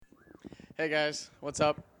Hey guys, what's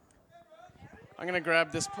up? I'm gonna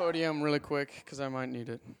grab this podium really quick because I might need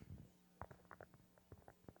it.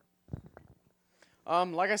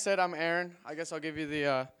 Like I said, I'm Aaron. I guess I'll give you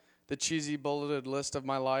the cheesy bulleted list of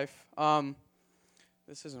my life.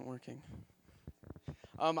 This isn't working.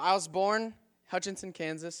 I was born Hutchinson,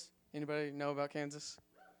 Kansas. Anybody know about Kansas?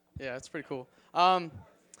 Yeah, it's pretty cool.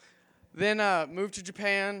 Then moved to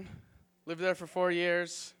Japan, lived there for 4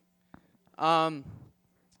 years.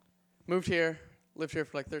 Moved here, lived here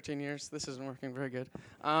for like 13 years. This isn't working very good.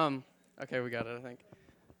 Okay, we got it, I think.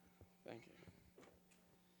 Thank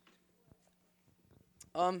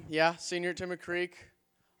you. Yeah, senior at Timber Creek.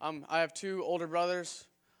 I have two older brothers.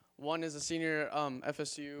 One is a senior at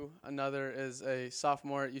FSU. Another is a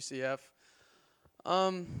sophomore at UCF.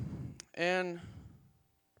 And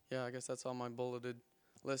yeah, I guess that's all my bulleted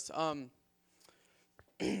list.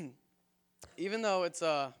 Even though it's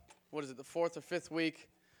the 4th or 5th week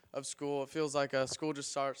of school, it feels like school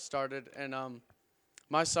just started. And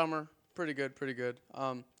my summer, pretty good.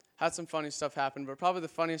 Had some funny stuff happen, but probably the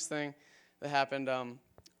funniest thing that happened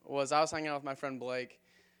was I was hanging out with my friend Blake,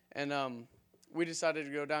 and we decided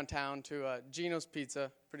to go downtown to Gino's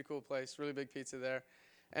Pizza, pretty cool place, really big pizza there.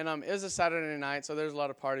 And it was a Saturday night, so there's a lot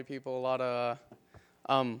of party people, a lot of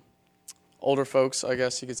older folks, I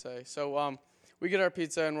guess you could say. So we get our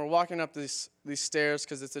pizza, and we're walking up these stairs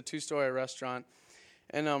because it's a 2-story restaurant.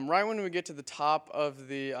 And right when we get to the top of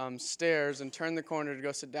the stairs and turn the corner to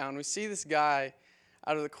go sit down, we see this guy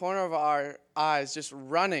out of the corner of our eyes just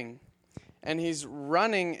running. And he's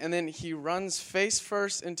running, and then he runs face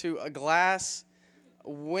first into a glass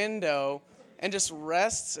window and just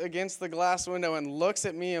rests against the glass window and looks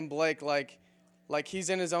at me and Blake like he's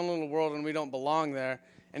in his own little world and we don't belong there.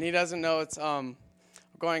 And he doesn't know it's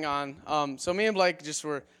going on. So me and Blake just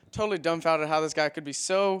were totally dumbfounded how this guy could be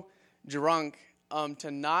so drunk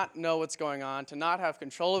to not know what's going on, to not have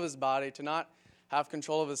control of his body, to not have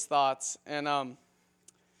control of his thoughts. And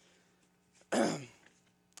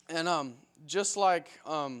just like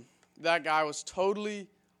that guy was totally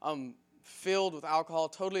filled with alcohol,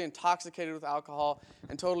 totally intoxicated with alcohol,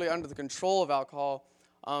 and totally under the control of alcohol,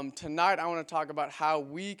 tonight I want to talk about how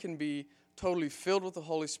we can be totally filled with the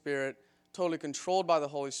Holy Spirit, totally controlled by the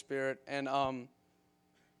Holy Spirit, and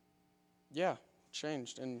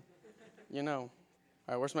changed. And, all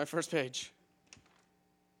right, where's my first page?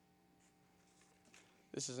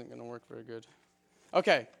 This isn't going to work very good.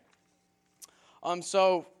 Okay. I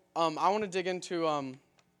want to dig into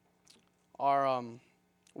our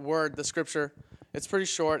word, the scripture. It's pretty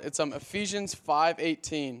short. It's Ephesians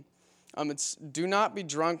 5:18. It's do not be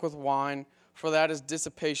drunk with wine, for that is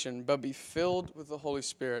dissipation, but be filled with the Holy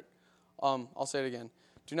Spirit. I'll say it again.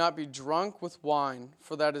 Do not be drunk with wine,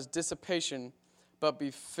 for that is dissipation, but be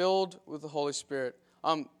filled with the Holy Spirit.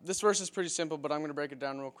 This verse is pretty simple, but I'm going to break it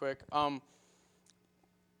down real quick.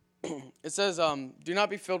 It says, do not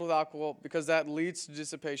be filled with alcohol because that leads to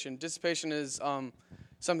dissipation. Dissipation is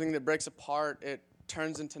something that breaks apart. It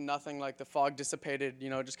turns into nothing, like the fog dissipated,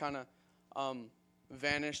 just kind of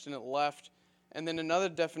vanished and it left. And then another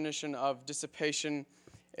definition of dissipation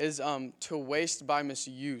is to waste by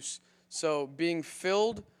misuse. So being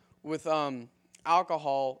filled with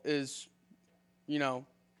alcohol is,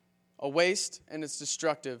 a waste and it's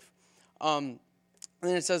destructive. And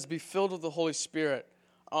then it says be filled with the Holy Spirit.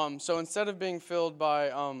 So instead of being filled by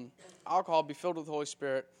alcohol, be filled with the Holy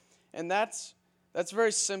Spirit. And that's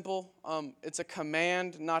very simple. It's a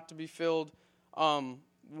command not to be filled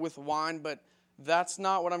with wine, but that's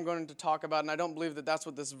not what I'm going to talk about, and I don't believe that that's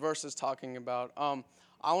what this verse is talking about.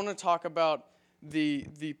 I want to talk about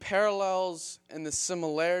the parallels and the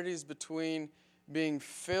similarities between being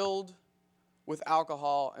filled with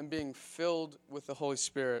alcohol and being filled with the Holy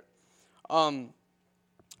Spirit. And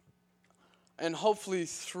hopefully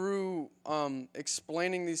through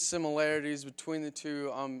explaining these similarities between the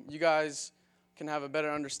two, you guys can have a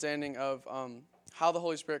better understanding of how the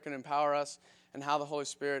Holy Spirit can empower us and how the Holy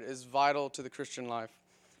Spirit is vital to the Christian life.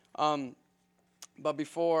 But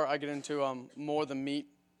before I get into more the meat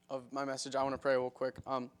of my message, I want to pray real quick.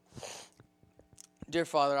 Dear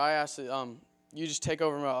Father, I ask that you just take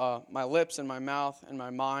over my lips and my mouth and my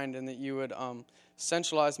mind, and that you would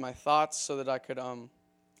centralize my thoughts so that I could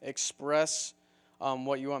express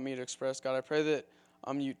what you want me to express. God, I pray that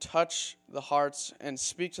you touch the hearts and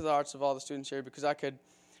speak to the hearts of all the students here, because I could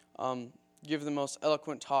give the most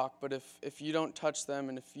eloquent talk, but if you don't touch them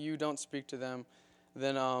and if you don't speak to them,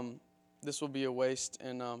 then this will be a waste,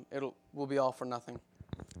 and will be all for nothing.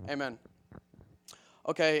 Amen.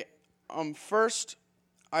 Okay, first,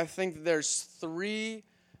 I think there's three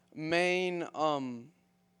main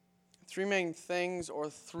things or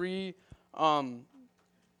three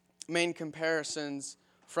main comparisons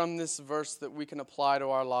from this verse that we can apply to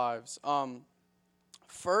our lives.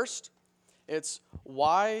 First, it's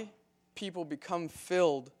why people become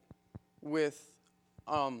filled with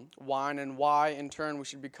wine, and why, in turn, we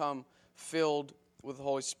should become filled with the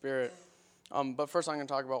Holy Spirit. But first, I'm going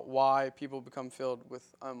to talk about why people become filled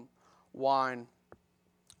with wine.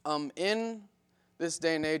 In this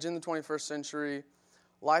day and age, in the 21st century,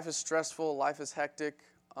 life is stressful, life is hectic.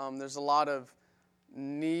 There's a lot of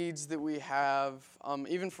needs that we have,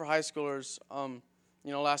 even for high schoolers.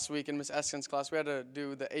 Last week in Miss Eskin's class, we had to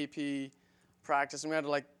do the AP practice, and we had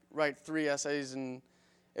to write 3 essays, and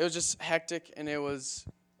it was just hectic, and it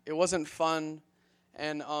wasn't fun,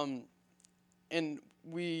 and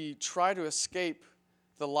we try to escape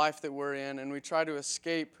the life that we're in, and we try to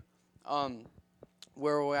escape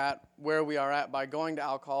where we are at by going to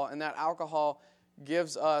alcohol, and that alcohol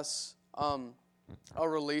gives us a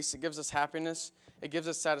release. It gives us happiness. It gives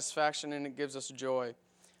us satisfaction, and it gives us joy.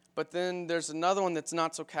 But then there's another one that's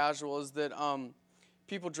not so casual, is that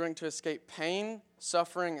people drink to escape pain,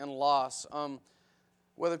 suffering, and loss.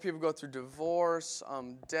 Whether people go through divorce,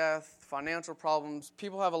 death, financial problems,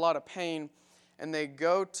 people have a lot of pain, and they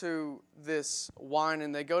go to this wine,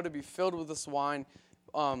 and they go to be filled with this wine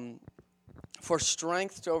for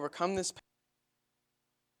strength to overcome this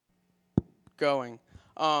pain.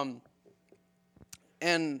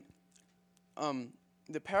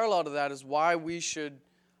 The parallel to that is why we should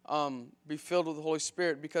be filled with the Holy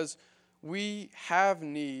Spirit, because we have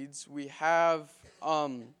needs. We have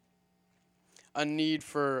a need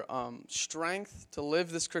for strength to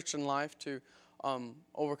live this Christian life, to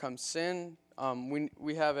overcome sin.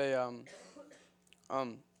 We have a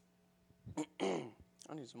I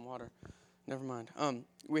need some water. Never mind.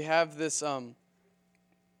 We have this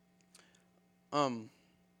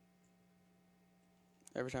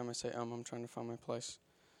every time I say I'm trying to find my place.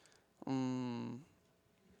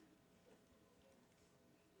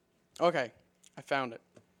 Okay, I found it.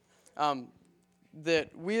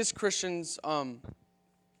 That we as Christians,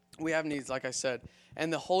 we have needs, like I said.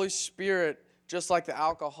 And the Holy Spirit, just like the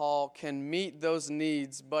alcohol, can meet those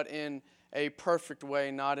needs, but in a perfect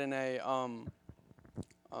way, not in a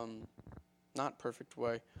not perfect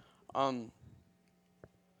way. The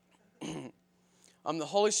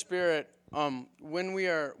Holy Spirit, when we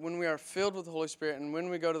are filled with the Holy Spirit, and when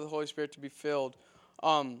we go to the Holy Spirit to be filled,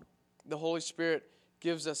 the Holy Spirit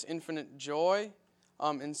gives us infinite joy.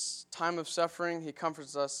 In time of suffering, He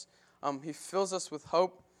comforts us. He fills us with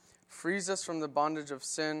hope, frees us from the bondage of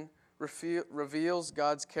sin, reveals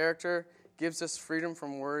God's character, gives us freedom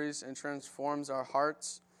from worries, and transforms our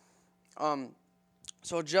hearts.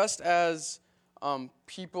 So just as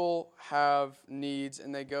people have needs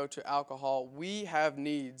and they go to alcohol, we have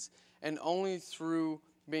needs, and only through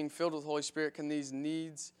being filled with the Holy Spirit can these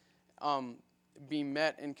needs be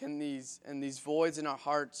met, and can these voids in our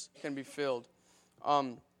hearts can be filled.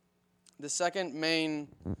 The second main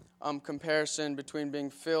comparison between being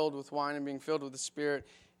filled with wine and being filled with the Spirit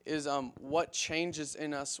is what changes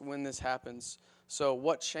in us when this happens. So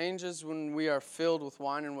what changes when we are filled with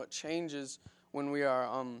wine, and what changes when we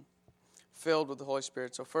are filled with the Holy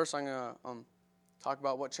Spirit. So first I'm going to talk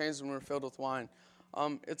about what changes when we're filled with wine.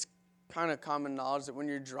 It's kind of common knowledge that when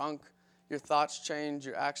you're drunk, your thoughts change,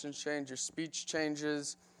 your actions change, your speech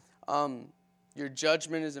changes, your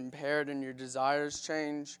judgment is impaired, and your desires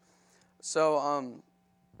change. So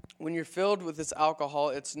when you're filled with this alcohol,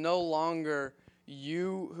 it's no longer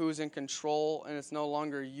you who's in control, and it's no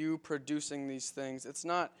longer you producing these things. It's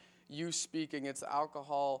not you speaking, it's the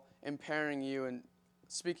alcohol impairing you and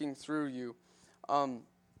speaking through you.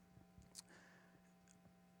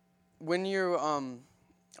 When you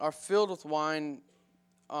are filled with wine,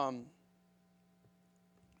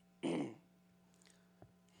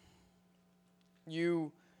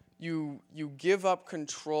 you give up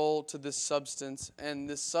control to this substance, and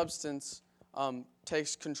this substance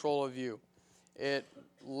takes control of you. It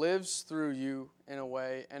lives through you in a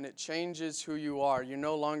way, and it changes who you are. You're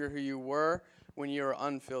no longer who you were when you were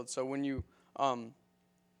unfilled. So when you are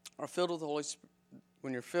filled with the Holy Spirit,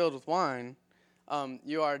 when you're filled with wine,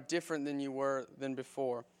 you are different than you were than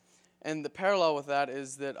before. And the parallel with that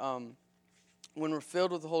is that when we're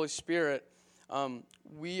filled with the Holy Spirit,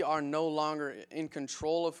 we are no longer in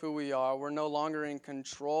control of who we are. We're no longer in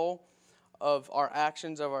control of our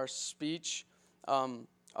actions, of our speech,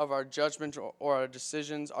 of our judgment or our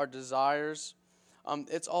decisions, our desires.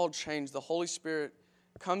 It's all changed. The Holy Spirit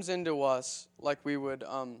comes into us like we would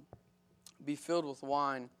be filled with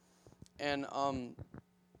wine, and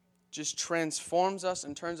just transforms us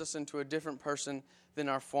and turns us into a different person than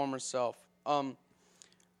our former self.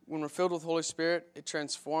 when we're filled with the Holy Spirit, it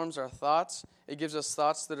transforms our thoughts. It gives us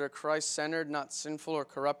thoughts that are Christ-centered, not sinful or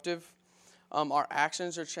corruptive. Our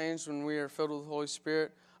actions are changed when we are filled with the Holy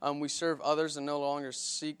Spirit. We serve others and no longer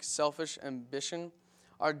seek selfish ambition.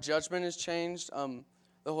 Our judgment is changed.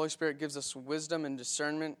 The Holy Spirit gives us wisdom and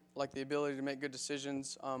discernment, like the ability to make good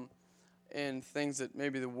decisions in things that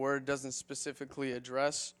maybe the Word doesn't specifically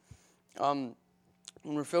address. When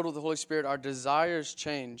we're filled with the Holy Spirit, our desires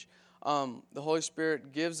change. The Holy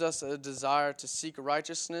Spirit gives us a desire to seek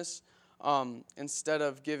righteousness instead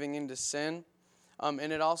of giving into sin.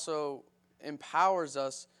 And it also empowers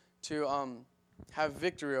us to have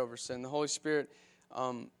victory over sin. The Holy Spirit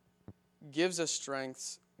gives us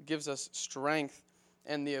strength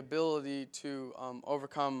and the ability to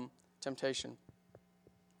overcome temptation.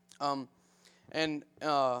 Fruits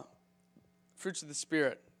of the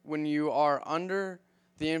Spirit. When you are under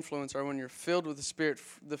the influence or when you're filled with the Spirit,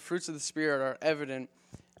 the fruits of the Spirit are evident,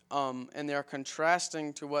 and they are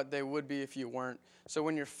contrasting to what they would be if you weren't. So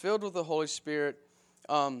when you're filled with the Holy Spirit,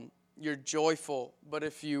 you're joyful. But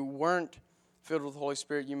if you weren't filled with the Holy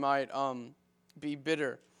Spirit, you might be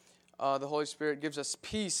bitter. The Holy Spirit gives us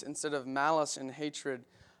peace instead of malice and hatred.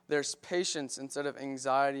 There's patience instead of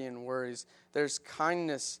anxiety and worries. There's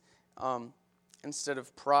kindness instead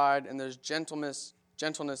of pride, and there's gentleness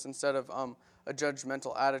instead of a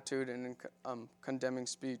judgmental attitude and condemning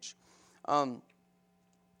speech.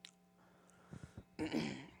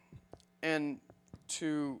 And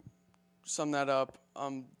to sum that up,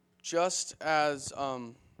 just as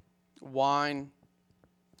wine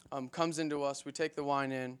comes into us, we take the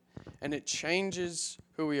wine in, and it changes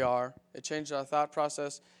who we are. It changes our thought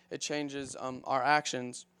process. It changes our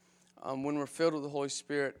actions. When we're filled with the Holy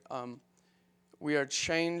Spirit, we are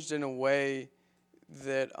changed in a way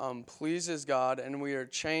that pleases God, and we are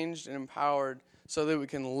changed and empowered so that we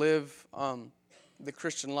can live the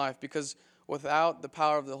Christian life. Because without the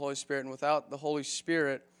power of the Holy Spirit and without the Holy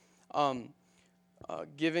Spirit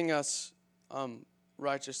giving us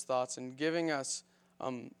righteous thoughts and giving us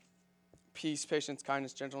peace, patience,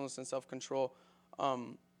 kindness, gentleness, and self-control,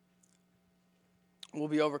 we'll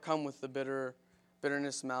be overcome with the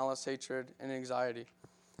bitterness, malice, hatred, and anxiety.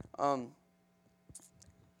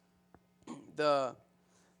 The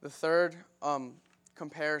third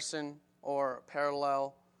comparison or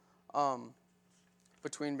parallel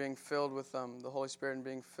between being filled with the Holy Spirit and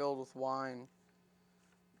being filled with wine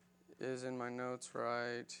is in my notes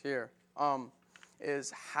right here.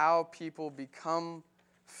 Is how people become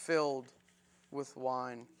filled with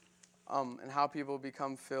wine and how people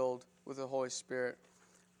become filled with the Holy Spirit.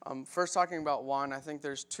 First, talking about wine, I think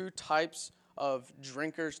there's two types of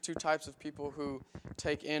drinkers, two types of people who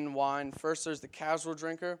take in wine. First, there's the casual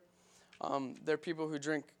drinker. They're people who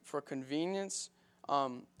drink for convenience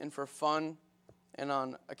and for fun and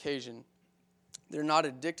on occasion. They're not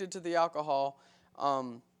addicted to the alcohol,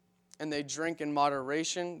 and they drink in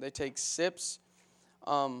moderation. They take sips,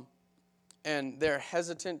 and they're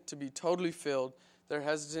hesitant to be totally filled. They're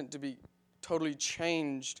hesitant to be totally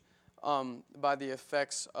changed by the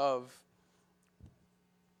effects of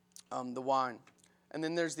the wine. And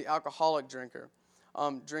then there's the alcoholic drinker.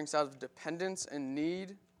 Drinks out of dependence and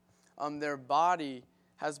need. Their body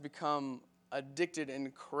has become addicted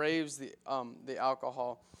and craves the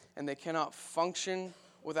alcohol, and they cannot function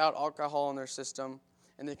without alcohol in their system,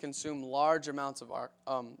 and they consume large amounts of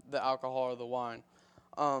the alcohol or the wine.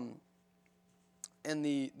 And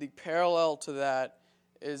the parallel to that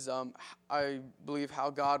is, I believe, how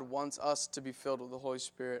God wants us to be filled with the Holy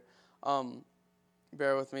Spirit.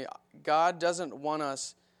 Bear with me. God doesn't want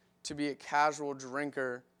us to be a casual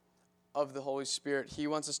drinker of the Holy Spirit. He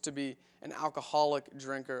wants us to be an alcoholic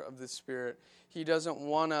drinker of the Spirit. He doesn't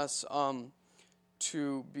want us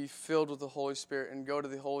to be filled with the Holy Spirit and go to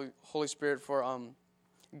the Holy Spirit for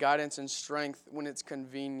guidance and strength when it's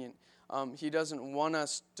convenient. He doesn't want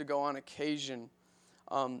us to go on occasion,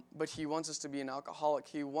 but He wants us to be an alcoholic.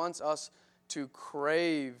 He wants us to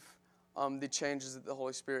crave the changes that the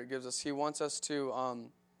Holy Spirit gives us. He wants us to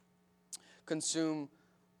consume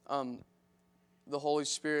the Holy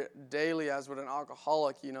Spirit daily, as would an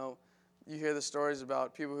alcoholic. You hear the stories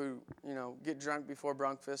about people who, get drunk before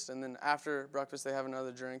breakfast, and then after breakfast they have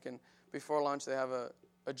another drink, and before lunch they have a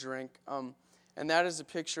drink. And that is a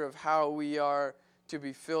picture of how we are to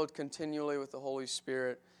be filled continually with the Holy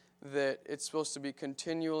Spirit, that it's supposed to be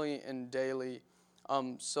continually and daily,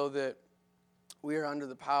 so that we are under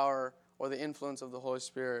the power or the influence of the Holy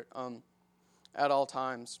Spirit at all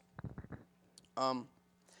times.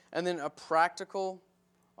 And then a practical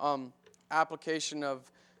application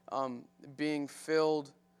of being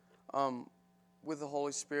filled with the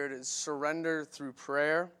Holy Spirit is surrender through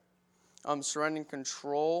prayer. surrendering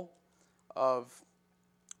control of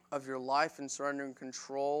your life and surrendering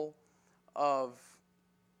control of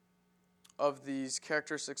these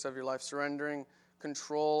characteristics of your life, surrendering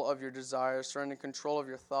control of your desires, surrendering control of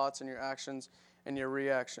your thoughts and your actions and your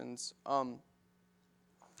reactions.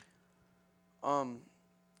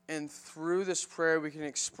 And through this prayer, we can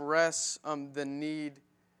express the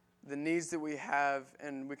needs that we have,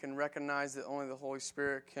 and we can recognize that only the Holy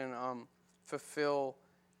Spirit can fulfill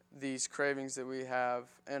these cravings that we have.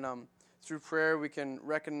 And through prayer, we can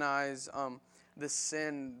recognize the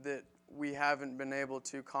sin that we haven't been able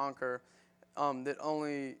to conquer, that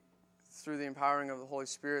only through the empowering of the Holy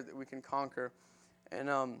Spirit that we can conquer. And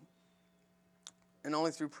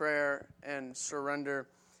only through prayer and surrender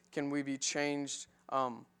can we be changed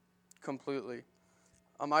completely.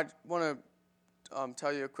 I want to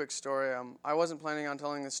tell you a quick story. I wasn't planning on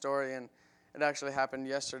telling this story, and it actually happened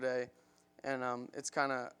yesterday. And it's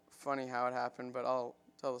kind of funny how it happened, but I'll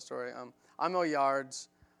tell the story. I mow yards.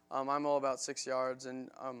 I mow about 6 yards. And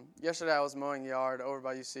yesterday I was mowing yard over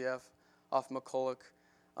by UCF off McCulloch.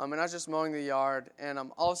 And I was just mowing the yard, and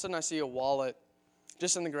all of a sudden I see a wallet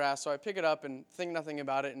just in the grass. So I pick it up and think nothing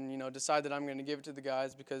about it, and decide that I'm going to give it to the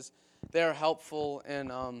guys because they're helpful in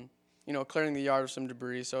clearing the yard of some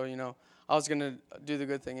debris. So I was going to do the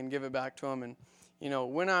good thing and give it back to them.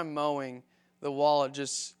 And when I'm mowing, the wallet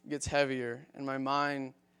just gets heavier, and my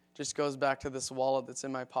mind just goes back to this wallet that's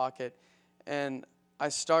in my pocket, and I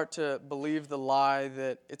start to believe the lie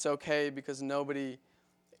that it's okay because nobody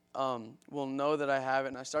will know that I have it.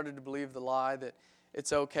 And I started to believe the lie that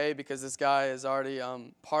it's okay because this guy has already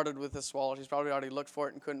parted with this wallet. He's probably already looked for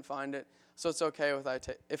it and couldn't find it, so it's okay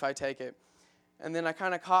if I take it. And then I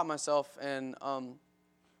kind of caught myself, and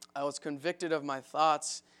I was convicted of my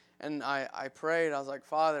thoughts, and I prayed. I was like,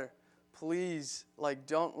 Father, please,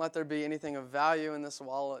 don't let there be anything of value in this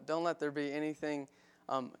wallet. Don't let there be anything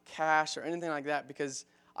cash or anything like that, because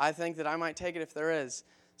I think that I might take it if there is.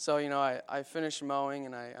 So, I finished mowing,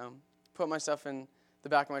 and I put my stuff in the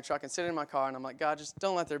back of my truck and sit in my car, and I'm like, God, just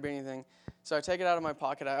don't let there be anything. So I take it out of my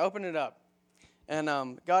pocket. I open it up, and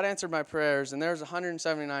God answered my prayers, and there's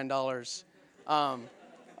 $179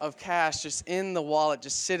 of cash just in the wallet,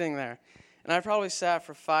 just sitting there. And I probably sat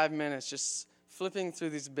for 5 minutes just flipping through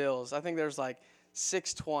these bills. I think there's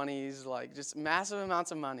 6 20s, just massive amounts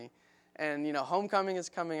of money. And, homecoming is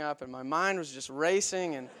coming up, and my mind was just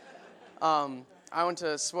racing. And I went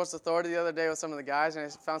to Sports Authority the other day with some of the guys, and I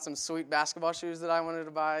found some sweet basketball shoes that I wanted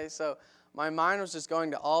to buy. So my mind was just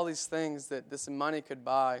going to all these things that this money could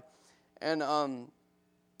buy. And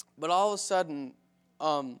but all of a sudden,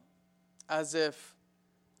 as if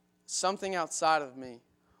something outside of me,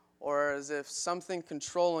 or as if something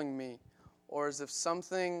controlling me, or as if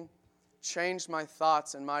something changed my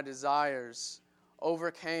thoughts and my desires,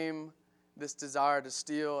 overcame this desire to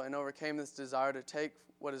steal and overcame this desire to take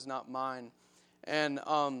what is not mine. And,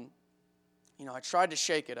 I tried to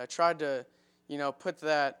shake it. I tried to, put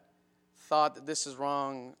that thought that this is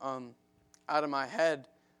wrong out of my head,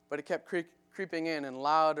 but it kept creeping in and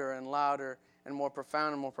louder and more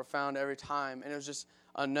profound every time. And it was just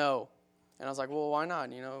a no. And I was like, well, why not?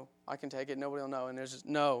 I can take it. Nobody will know. And there's just,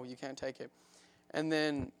 no, you can't take it. And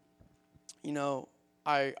then,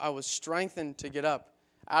 I was strengthened to get up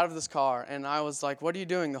out of this car. And I was like, what are you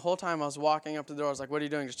doing? The whole time I was walking up to the door, I was like, what are you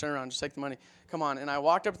doing? Just turn around. Just take the money. Come on. And I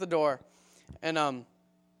walked up to the door. And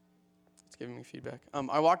it's giving me feedback.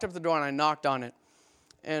 I walked up to the door and I knocked on it.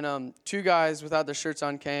 And 2 guys without their shirts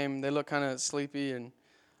on came. They looked kind of sleepy. And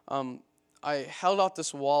I held out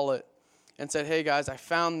this wallet and said, hey, guys, I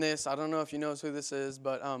found this. I don't know if you know who this is,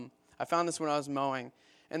 but I found this when I was mowing.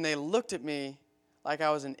 And they looked at me like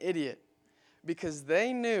I was an idiot because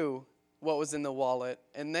they knew what was in the wallet,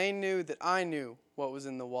 and they knew that I knew what was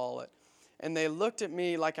in the wallet. And they looked at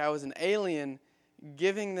me like I was an alien,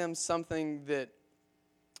 giving them something that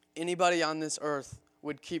anybody on this earth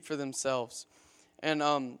would keep for themselves. And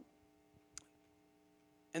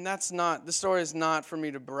that's not, the story is not for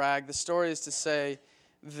me to brag. The story is to say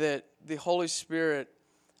that the Holy Spirit,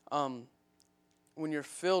 when you're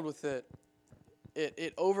filled with it,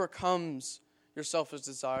 it overcomes your selfish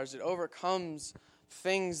desires. It overcomes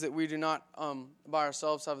things that we do not by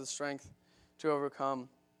ourselves have the strength to overcome.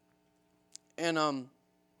 And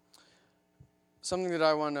something that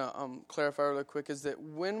I want to clarify really quick is that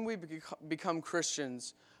when we become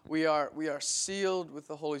Christians, we are sealed with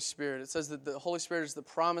the Holy Spirit. It says that the Holy Spirit is the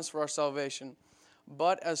promise for our salvation.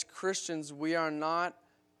 But as Christians, we are not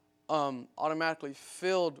automatically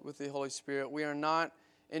filled with the Holy Spirit. We are not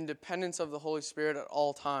in dependence of the Holy Spirit at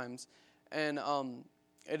all times. And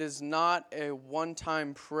it is not a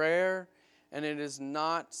one-time prayer. and it is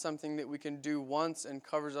not something that we can do once and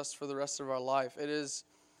covers us for the rest of our life. It is,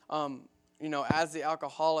 as the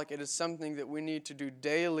alcoholic, it is something that we need to do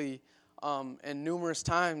daily and numerous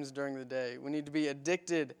times during the day. We need to be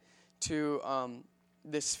addicted to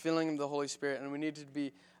this filling of the Holy Spirit, and we need to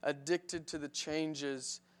be addicted to the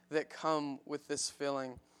changes that come with this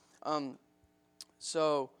filling.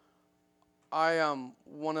 So I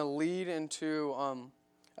want to lead into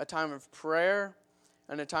a time of prayer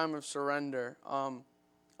and a time of surrender. I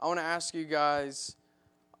want to ask you guys,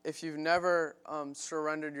 if you've never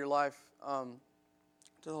surrendered your life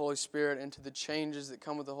to the Holy Spirit and to the changes that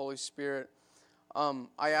come with the Holy Spirit,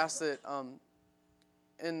 I ask that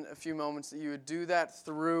in a few moments that you would do that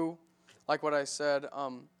through, like what I said,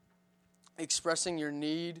 expressing your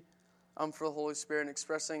need for the Holy Spirit and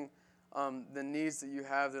expressing the needs that you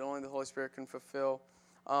have that only the Holy Spirit can fulfill.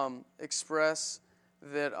 Express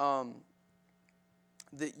that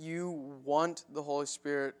that you want the Holy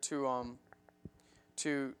Spirit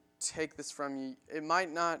to take this from you. It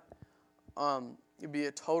might not be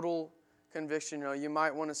a total conviction. You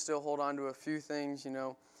might want to still hold on to a few things.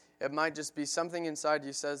 It might just be something inside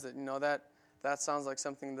you says that that sounds like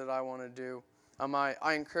something that I want to do.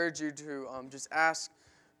 I encourage you to just ask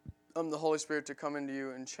the Holy Spirit to come into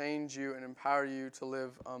you and change you and empower you to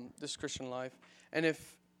live this Christian life. And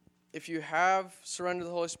if you have surrendered to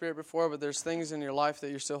the Holy Spirit before, but there's things in your life that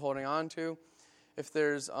you're still holding on to, if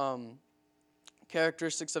there's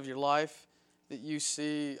characteristics of your life that you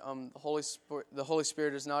see the Holy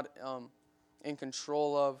Spirit is not in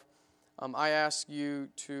control of, I ask you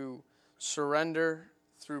to surrender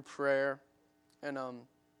through prayer. And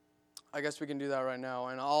I guess we can do that right now.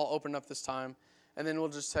 And I'll open up this time. And then we'll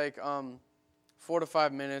just take 4 to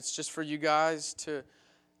 5 minutes just for you guys to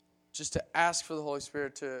ask for the Holy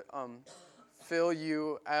Spirit to fill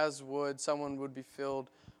you as someone would be filled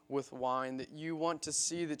with wine. That you want to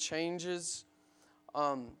see the changes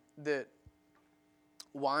that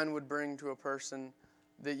wine would bring to a person.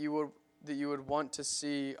 That you would want to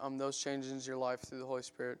see those changes in your life through the Holy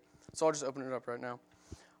Spirit. So I'll just open it up right now.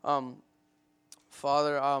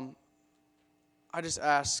 Father, I just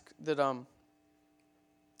ask that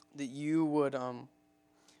that you would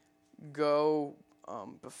go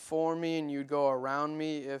before me and you'd go around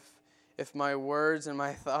me if my words and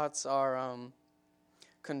my thoughts are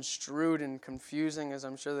construed and confusing, as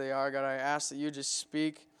I'm sure they are. God, I ask that you just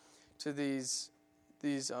speak to these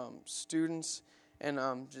students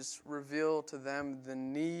and just reveal to them the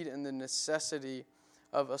need and the necessity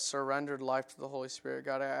of a surrendered life to the Holy Spirit.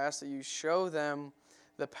 God, I ask that you show them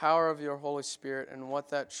the power of your Holy Spirit and what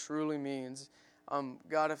that truly means.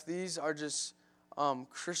 God, if these are just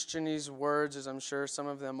Christianese words, as I'm sure some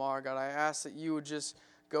of them are, God, I ask that you would just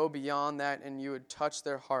go beyond that and you would touch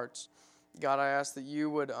their hearts. God, I ask that you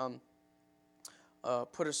would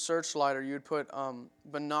put a searchlight or you would put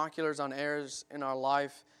binoculars on areas in our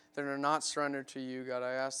life that are not surrendered to you. God,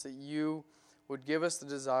 I ask that you would give us the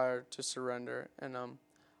desire to surrender. And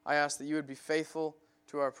I ask that you would be faithful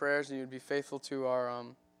to our prayers and you would be faithful to our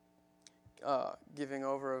giving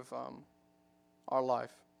over of our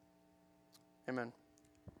life. Amen.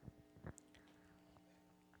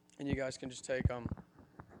 And you guys can just take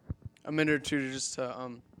a minute or two to just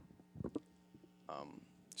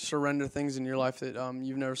surrender things in your life that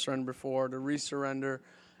you've never surrendered before, to resurrender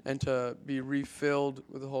and to be refilled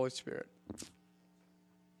with the Holy Spirit.